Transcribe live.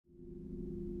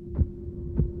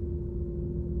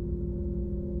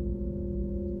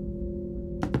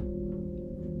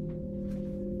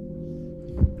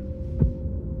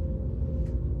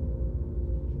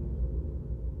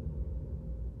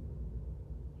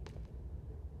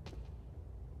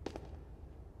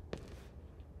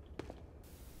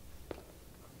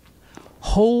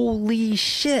Holy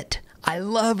shit! I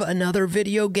love another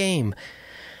video game.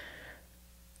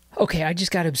 Okay, I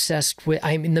just got obsessed with...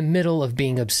 I'm in the middle of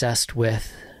being obsessed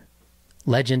with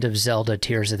Legend of Zelda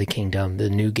Tears of the Kingdom, the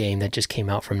new game that just came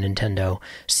out from Nintendo,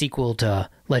 sequel to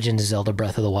Legend of Zelda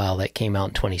Breath of the Wild that came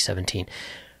out in 2017.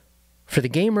 For the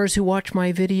gamers who watch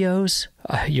my videos,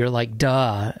 you're like,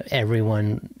 duh,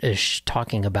 everyone is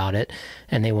talking about it,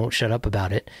 and they won't shut up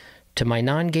about it. To my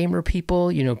non-gamer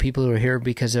people, you know, people who are here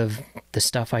because of the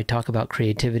stuff I talk about,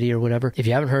 creativity or whatever, if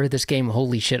you haven't heard of this game,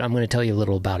 holy shit, I'm going to tell you a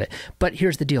little about it. But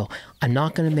here's the deal. I'm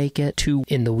not going to make it too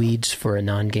in the weeds for a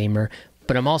non-gamer,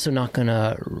 but I'm also not going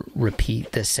to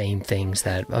repeat the same things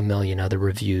that a million other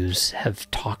reviews have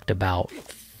talked about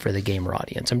for the gamer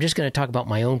audience. I'm just going to talk about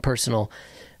my own personal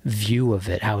view of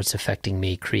it, how it's affecting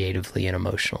me creatively and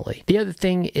emotionally. The other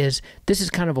thing is, this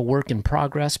is kind of a work in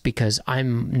progress because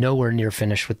I'm nowhere near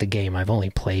finished with the game. I've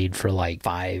only played for like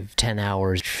 5, 10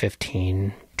 hours,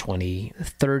 15, 20,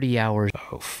 30 hours.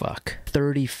 Oh, fuck.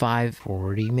 35,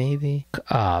 40 maybe?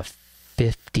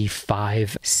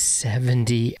 55,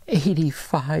 70,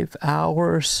 85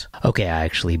 hours. Okay, I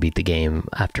actually beat the game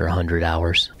after 100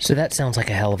 hours. So that sounds like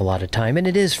a hell of a lot of time, and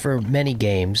it is for many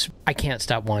games. I can't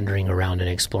stop wandering around and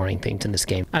exploring things in this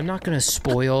game. I'm not going to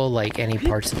spoil like any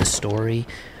parts of the story,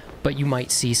 but you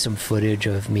might see some footage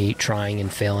of me trying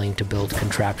and failing to build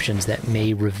contraptions that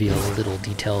may reveal little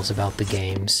details about the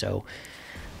game, so...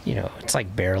 You know, it's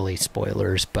like barely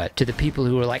spoilers, but to the people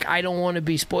who are like, I don't want to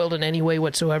be spoiled in any way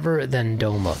whatsoever, then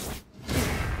don't look.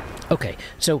 Okay,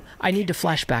 so I need to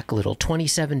flash back a little.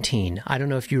 2017, I don't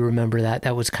know if you remember that.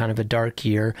 That was kind of a dark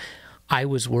year. I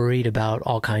was worried about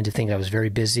all kinds of things. I was very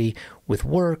busy with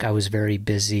work. I was very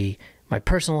busy my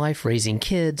personal life, raising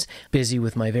kids, busy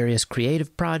with my various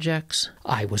creative projects.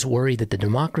 I was worried that the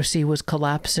democracy was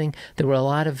collapsing. There were a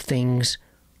lot of things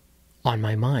on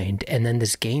my mind, and then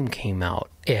this game came out.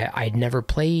 I'd never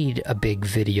played a big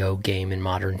video game in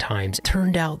modern times. It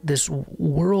turned out this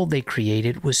world they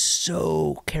created was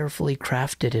so carefully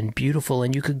crafted and beautiful,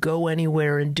 and you could go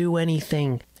anywhere and do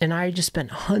anything. And I just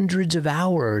spent hundreds of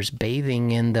hours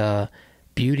bathing in the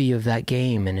beauty of that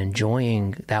game and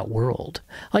enjoying that world.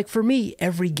 Like, for me,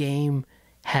 every game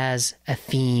has a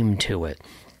theme to it.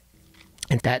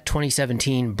 In that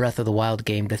 2017 Breath of the Wild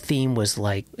game, the theme was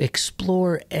like,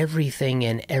 explore everything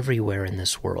and everywhere in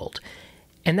this world.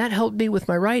 And that helped me with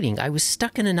my writing. I was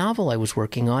stuck in a novel I was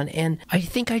working on, and I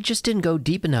think I just didn't go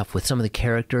deep enough with some of the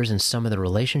characters and some of the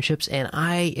relationships, and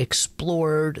I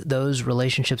explored those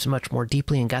relationships much more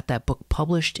deeply and got that book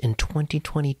published in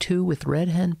 2022 with Red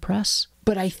Hen Press.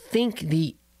 But I think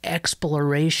the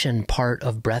exploration part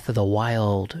of Breath of the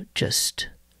Wild just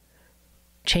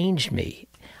changed me.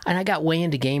 And I got way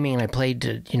into gaming, and I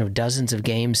played, dozens of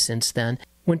games since then.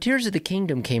 When Tears of the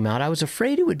Kingdom came out, I was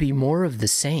afraid it would be more of the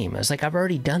same. I was like, I've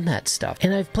already done that stuff.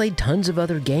 And I've played tons of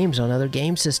other games on other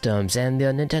game systems, and the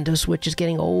Nintendo Switch is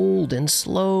getting old and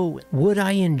slow. Would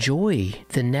I enjoy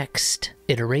the next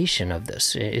iteration of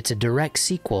this? It's a direct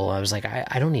sequel. I was like,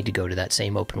 I don't need to go to that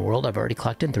same open world. I've already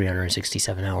clocked in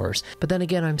 367 hours. But then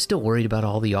again, I'm still worried about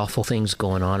all the awful things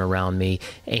going on around me,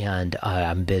 and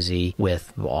I'm busy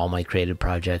with all my creative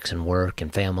projects and work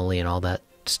and family and all that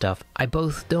stuff. I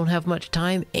both don't have much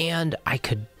time, and I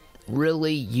could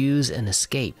really use an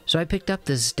escape. So I picked up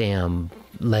this damn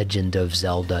Legend of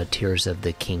Zelda Tears of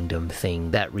the Kingdom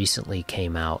thing that recently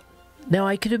came out. Now,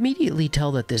 I could immediately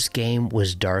tell that this game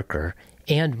was darker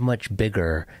and much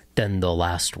bigger than the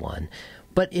last one,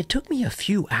 but it took me a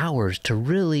few hours to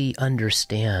really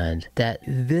understand that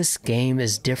this game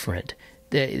is different.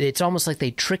 It's almost like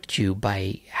they tricked you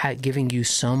by giving you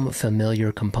some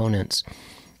familiar components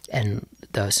and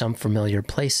some familiar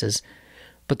places,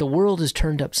 but the world is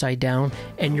turned upside down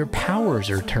and your powers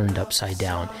are turned upside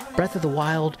down. Breath of the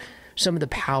Wild, some of the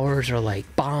powers are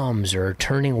like bombs or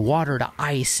turning water to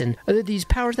ice, and these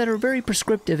powers that are very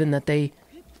prescriptive in that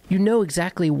you know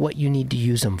exactly what you need to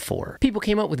use them for. People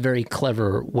came up with very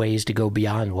clever ways to go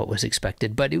beyond what was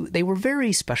expected, but they were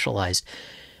very specialized.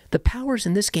 The powers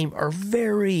in this game are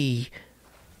very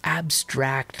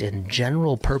abstract and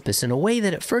general purpose in a way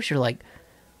that at first you're like,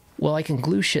 well, I can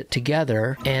glue shit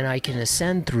together, and I can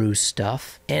ascend through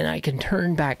stuff, and I can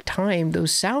turn back time.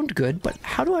 Those sound good, but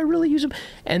how do I really use them?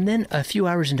 And then a few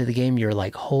hours into the game, you're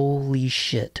like, holy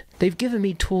shit. They've given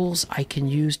me tools I can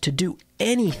use to do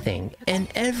anything and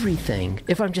everything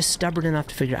if I'm just stubborn enough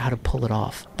to figure out how to pull it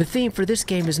off. The theme for this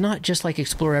game is not just like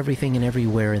explore everything and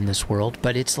everywhere in this world,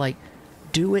 but it's like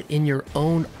do it in your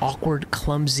own awkward,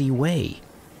 clumsy way.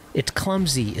 It's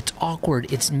clumsy, it's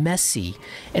awkward, it's messy.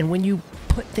 And when you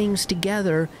put things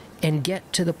together and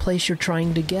get to the place you're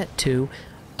trying to get to,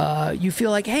 you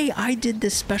feel like, hey, I did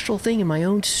this special thing in my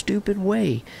own stupid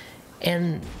way,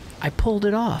 and I pulled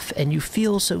it off, and you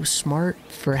feel so smart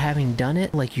for having done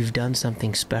it, like you've done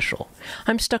something special.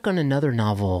 I'm stuck on another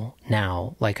novel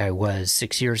now, like I was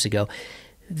 6 years ago.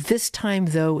 This time,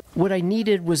 though, what I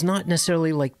needed was not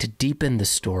necessarily like to deepen the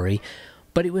story,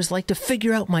 but it was like to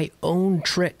figure out my own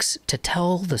tricks to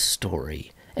tell the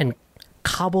story and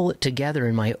cobble it together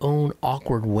in my own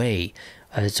awkward way.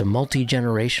 It's a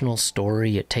multi-generational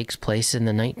story. It takes place in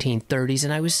the 1930s,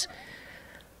 and I was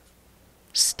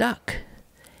stuck.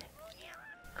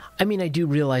 I mean, I do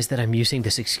realize that I'm using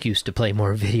this excuse to play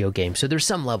more video games, so there's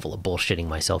some level of bullshitting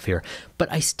myself here,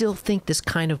 but I still think this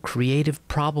kind of creative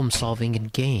problem-solving in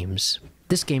games,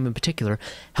 this game in particular,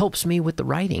 helps me with the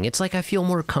writing. It's like I feel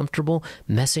more comfortable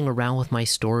messing around with my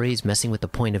stories, messing with the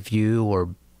point of view,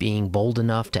 or being bold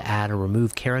enough to add or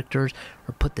remove characters,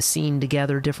 or put the scene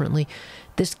together differently.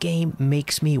 This game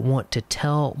makes me want to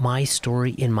tell my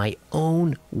story in my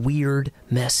own weird,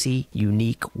 messy,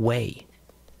 unique way.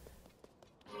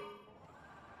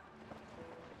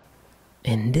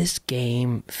 And this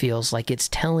game feels like it's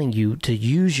telling you to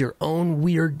use your own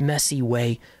weird, messy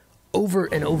way over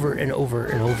and over and over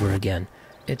and over again.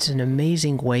 It's an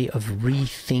amazing way of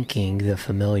rethinking the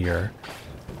familiar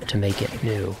to make it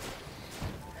new.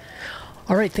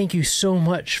 All right, thank you so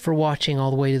much for watching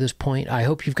all the way to this point. I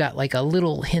hope you've got like a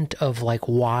little hint of like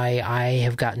why I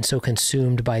have gotten so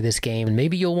consumed by this game, and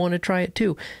maybe you'll want to try it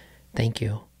too. Thank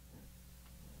you.